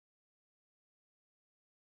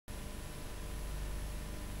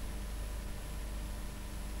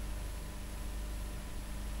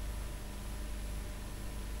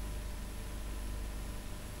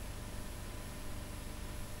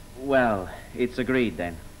Well, it's agreed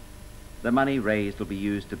then. The money raised will be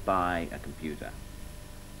used to buy a computer.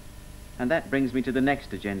 And that brings me to the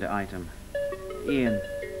next agenda item. Ian,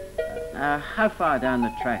 how far down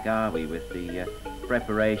the track are we with the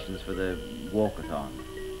preparations for the walkathon?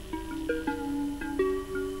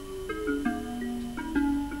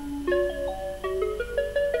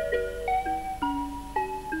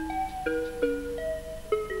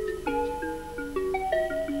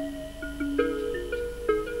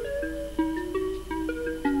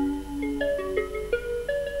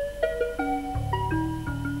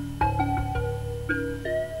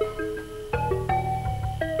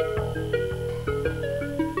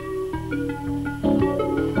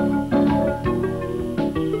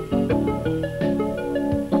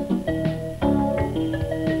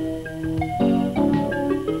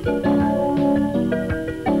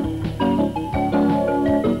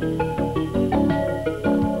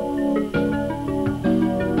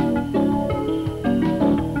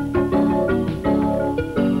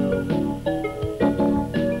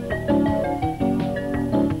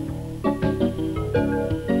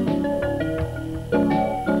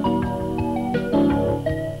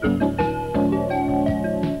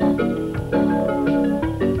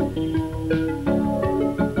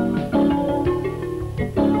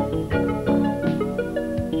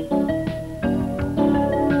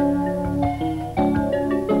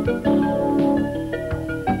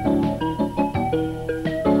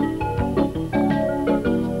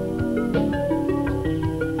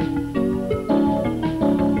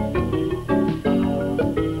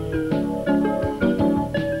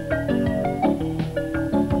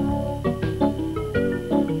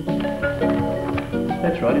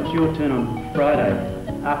 Right, it's your turn on Friday,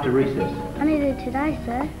 after recess. I need it today,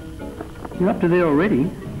 sir. You're up to there already?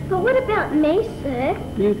 But what about me, sir?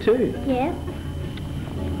 You too. Yeah.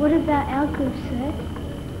 What about our group, sir?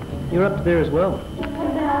 You're up to there as well.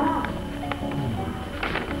 What about...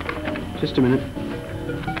 Just a minute.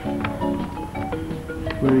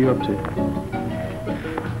 Where are you up to?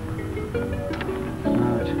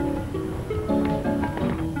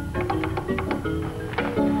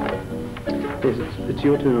 Yes, it's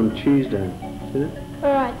your turn on Tuesday, is it?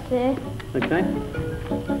 All right, sir. Okay.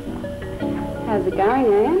 How's it going,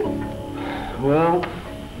 Anne? Well...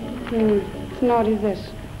 It's not, is it?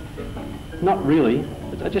 Not really.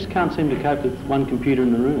 But I just can't seem to cope with one computer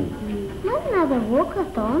in the room. Not another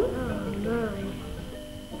walkathon. Oh, no.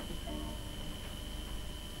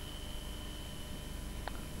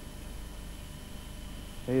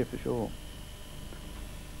 Yeah, for sure.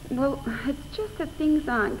 Well, it's just that things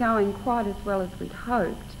aren't going quite as well as we'd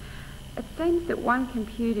hoped. It seems that one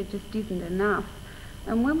computer just isn't enough.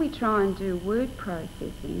 And when we try and do word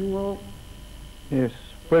processing, well... Yes,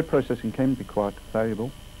 word processing can be quite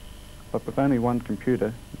valuable, but with only one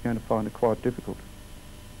computer, you're going to find it quite difficult.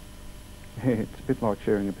 Yeah, it's a bit like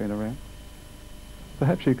sharing a pen around.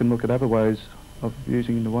 Perhaps you can look at other ways of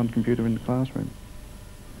using the one computer in the classroom.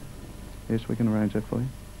 Yes, we can arrange that for you.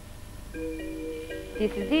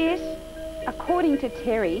 This is it. According to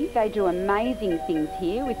Terry, they do amazing things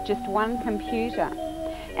here with just one computer.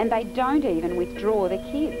 And they don't even withdraw the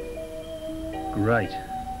kids. Great.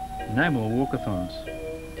 No more walkathons.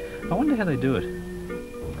 I wonder how they do it.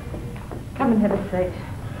 Come and have a seat.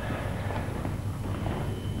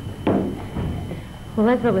 Well,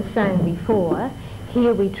 as I was saying before,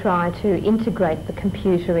 here we try to integrate the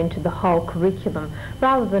computer into the whole curriculum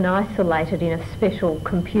rather than isolate it in a special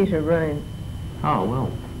computer room. Oh,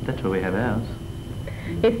 well, that's where we have ours.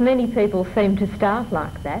 Yes, many people seem to start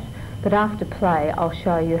like that, but after play I'll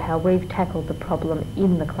show you how we've tackled the problem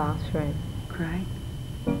in the classroom. Great.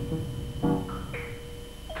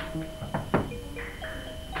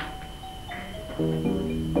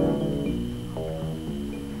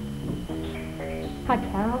 Hi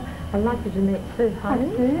Carol, I'd like you to meet Sue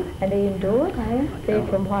Holmes and Ian Dawes. They're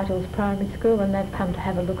from White Hills Primary School and they've come to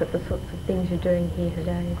have a look at the sorts of things you're doing here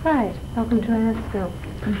today. Great. Welcome to our school.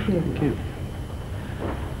 Thank you. Thank you.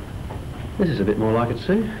 This is a bit more like it,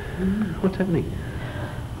 Sue. What's happening?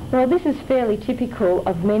 Well, this is fairly typical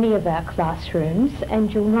of many of our classrooms,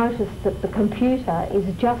 and you'll notice that the computer is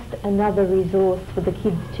just another resource for the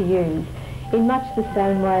kids to use in much the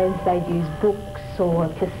same way as they'd use books or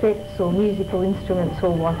cassettes or musical instruments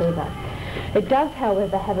or whatever. It does,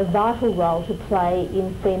 however, have a vital role to play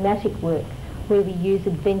in thematic work, where we use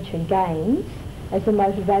adventure games as a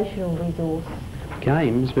motivational resource.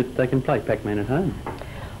 Games, but they can play Pac-Man at home.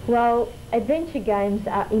 Well, adventure games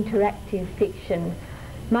are interactive fiction,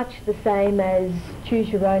 much the same as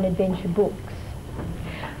choose-your-own-adventure books.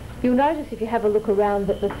 You'll notice if you have a look around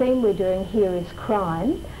that the theme we're doing here is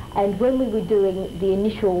crime, And when we were doing the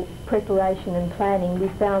initial preparation and planning, we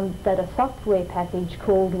found that a software package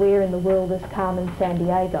called Where in the World is Carmen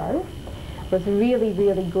Sandiego was really,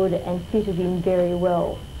 really good and fitted in very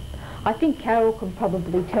well. I think Carol can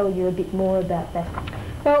probably tell you a bit more about that.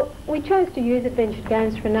 Well, we chose to use adventure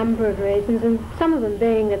games for a number of reasons, and some of them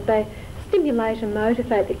being that they stimulate and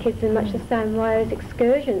motivate the kids in much the same way as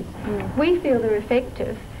excursions. We feel they're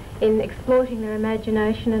effective in exploiting their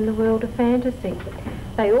imagination in the world of fantasy.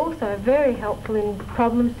 They also are very helpful in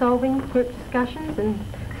problem solving, group discussions, and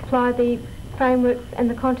supply the framework and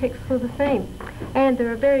the context for the theme. And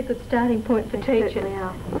they're a very good starting point for teachers.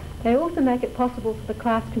 They also make it possible for the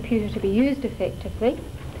class computer to be used effectively,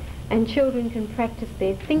 and children can practice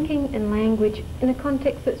their thinking and language in a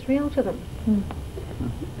context that's real to them.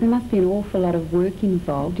 There must be an awful lot of work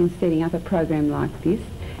involved in setting up a program like this.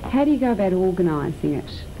 How do you go about organising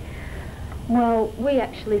it? Well, we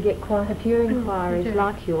actually get quite a few inquiries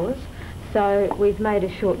like yours, so we've made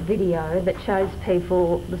a short video that shows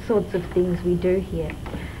people the sorts of things we do here.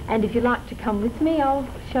 And if you'd like to come with me, I'll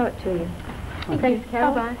show it to you. Thanks,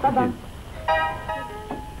 Carol. Bye-bye. Bye-bye.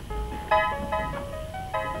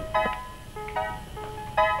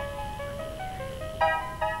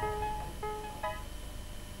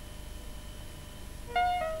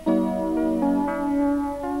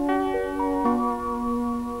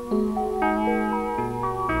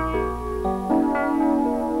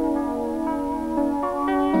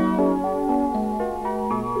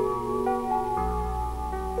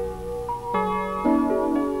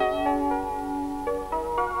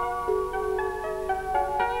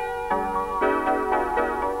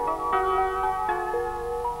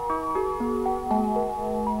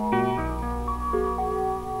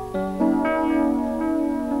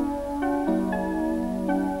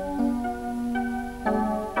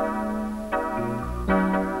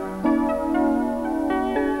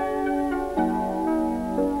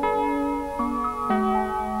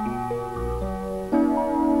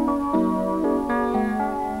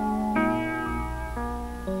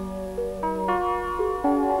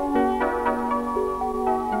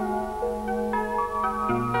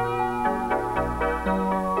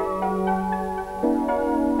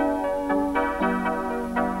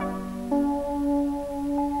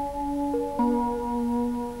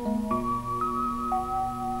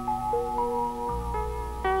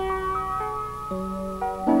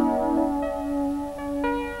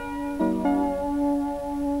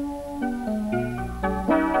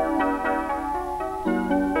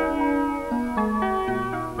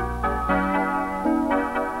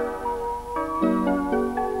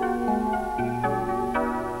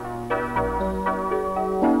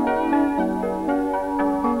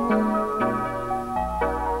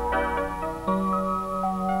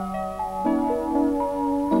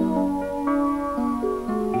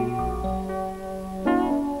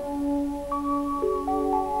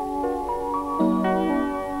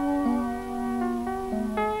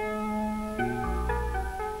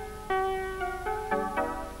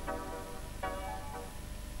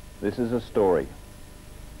 This is a story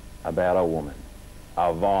about a woman,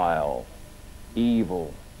 a vile,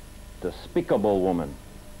 evil, despicable woman.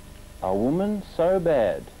 A woman so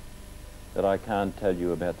bad that I can't tell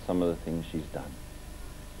you about some of the things she's done.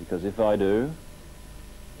 Because if I do,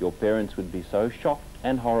 your parents would be so shocked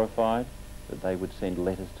and horrified that they would send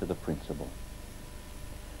letters to the principal.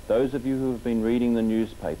 Those of you who have been reading the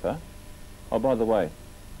newspaper, oh, by the way,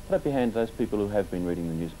 put up your hands, those people who have been reading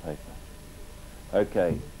the newspaper.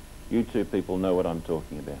 Okay, you two people know what I'm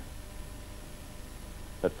talking about.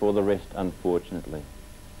 But for the rest, unfortunately,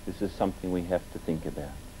 this is something we have to think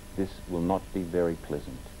about. This will not be very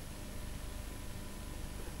pleasant.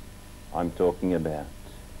 I'm talking about,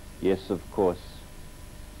 yes, of course,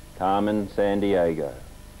 Carmen Sandiego,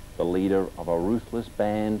 the leader of a ruthless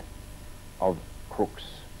band of crooks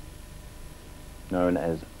known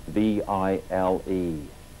as VILE,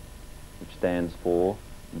 which stands for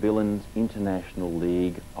Villains International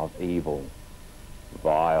League of Evil.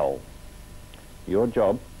 Vile. Your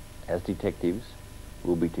job as detectives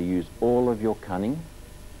will be to use all of your cunning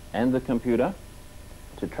and the computer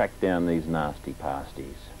to track down these nasty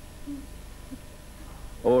pasties.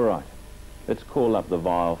 All right, let's call up the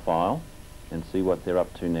Vile file and see what they're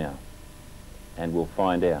up to now. And we'll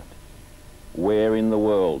find out where in the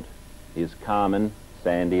world is Carmen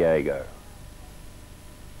Sandiego.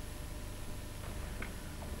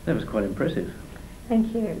 That was quite impressive.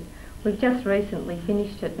 Thank you. We've just recently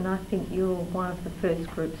finished it, and I think you're one of the first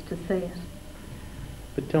groups to see it.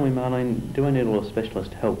 But tell me, Marlene, do I need a lot of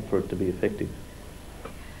specialist help for it to be effective?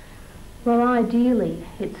 Well, ideally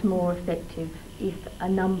it's more effective if a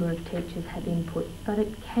number of teachers have input, but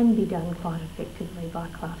it can be done quite effectively by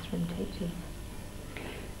classroom teachers.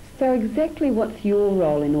 So exactly what's your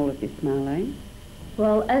role in all of this, Marlene?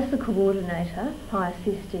 Well, as the coordinator, I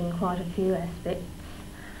assist in quite a few aspects.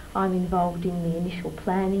 I'm involved in the initial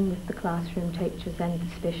planning with the classroom teachers and the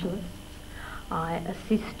specialists. I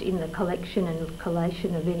assist in the collection and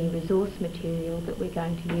collation of any resource material that we're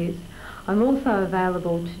going to use. I'm also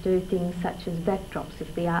available to do things such as backdrops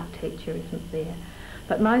if the art teacher isn't there.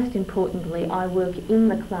 But most importantly, I work in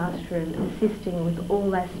the classroom assisting with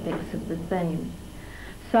all aspects of the theme.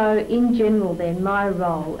 So in general then, my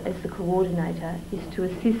role as the coordinator is to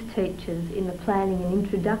assist teachers in the planning and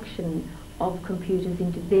introduction of computers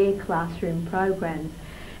into their classroom programs.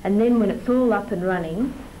 And then when it's all up and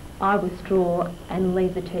running, I withdraw and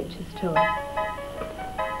leave the teachers to it.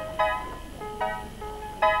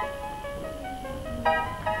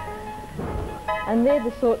 And they're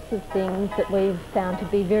the sorts of things that we've found to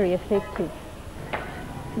be very effective.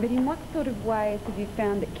 But in what sort of ways have you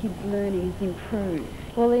found that kids' learning has improved?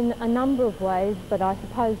 Well, in a number of ways, but I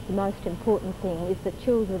suppose the most important thing is that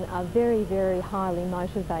children are very, very highly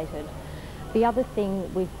motivated. The other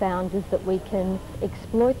thing we've found is that we can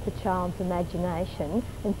exploit the child's imagination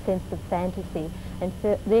and sense of fantasy, and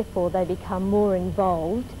therefore they become more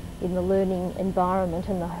involved in the learning environment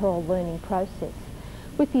and the whole learning process.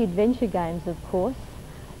 With the adventure games, of course,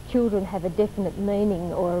 children have a definite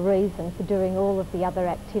meaning or a reason for doing all of the other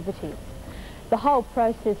activities. The whole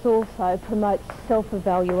process also promotes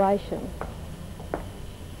self-evaluation.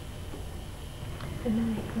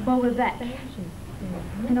 Well, with that,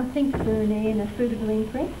 and I think Sue and Ian are suitably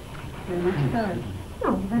impressed. Very much so.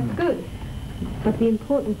 Oh, that's good. But the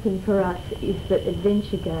important thing for us is that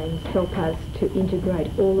adventure games help us to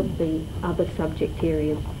integrate all of the other subject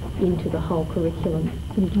areas into the whole curriculum.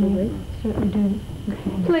 Don't you agree? Certainly do.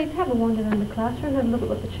 Please have a wander around the classroom, have a look at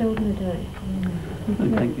what the children are doing.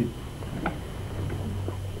 Thank you.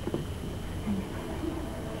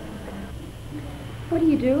 What are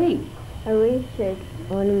you doing? A research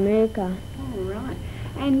on America. Oh, right.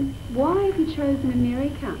 And why have you chosen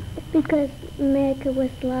America? Because America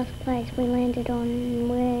was the last place we landed on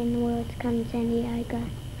where in the world to come to San Diego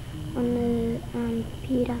on the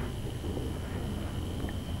computer.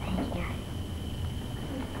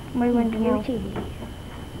 We went to London.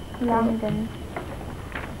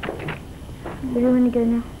 Where do you want to go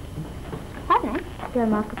now? I don't know. Go to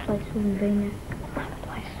Marketplace, we haven't been there.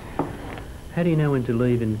 Marketplace. How do you know when to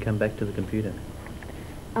leave and come back to the computer?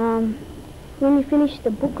 When you finish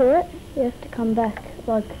the booklet, you have to come back.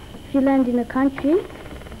 Like, if you land in a country, you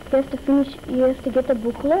have to get the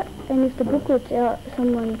booklet, and if the booklet's out, if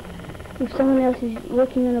someone else is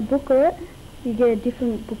working on a booklet, you get a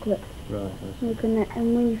different booklet. Right.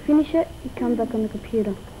 And when you finish it, you come back on the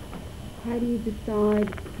computer. How do you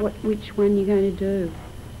decide which one you're going to do?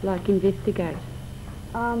 Like investigate?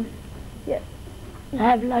 Yeah. I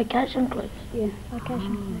have location clues. Yeah,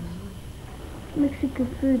 location clues. Mexican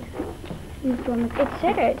food.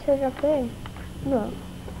 It says up there. Look,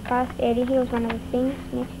 past Eddie, he was one of the things,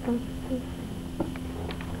 Mexican food.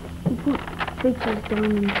 You put pictures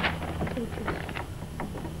down.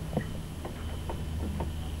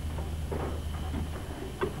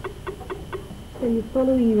 So you're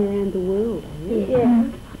following you around the world, are you? Yeah.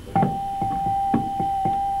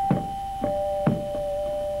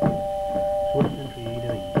 What country are you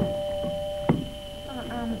doing?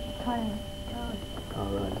 Thailand. Oh,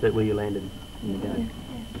 right. Is that where you landed in the game?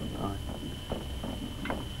 Yeah. Right.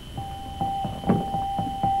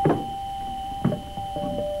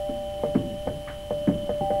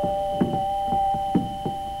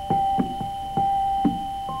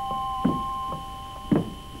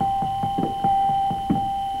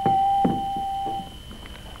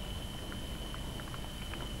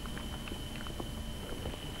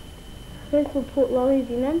 First we'll put lollies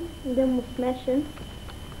in them, and then we'll smash them,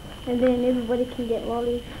 and then everybody can get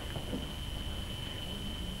lollies.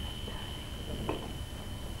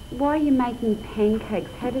 Why are you making pancakes?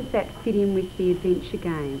 How does that fit in with the adventure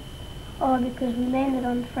games? Oh, because we landed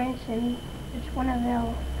on France, and it's one of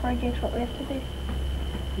our projects what we have to do.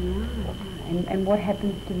 Right. And what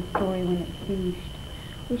happens to the story when it's finished?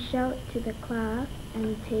 We show it to the class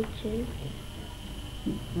and the teachers.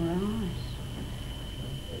 Right.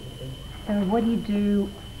 So what do you do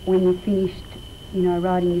when you've finished,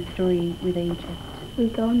 writing your story with Egypt? We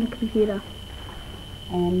go on the computer.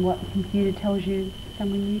 And what the computer tells you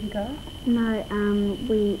somewhere new to go? No,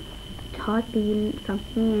 we type in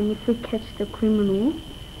something, and if we catch the criminal,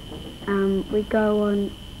 we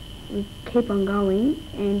keep on going,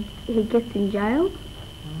 and he gets in jail.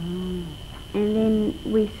 Oh. and then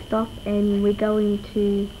we stop and we go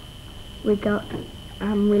into, we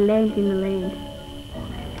land in the land.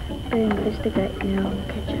 We investigate now and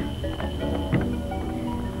catch her.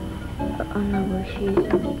 I know where she is.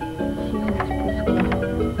 She's supposed to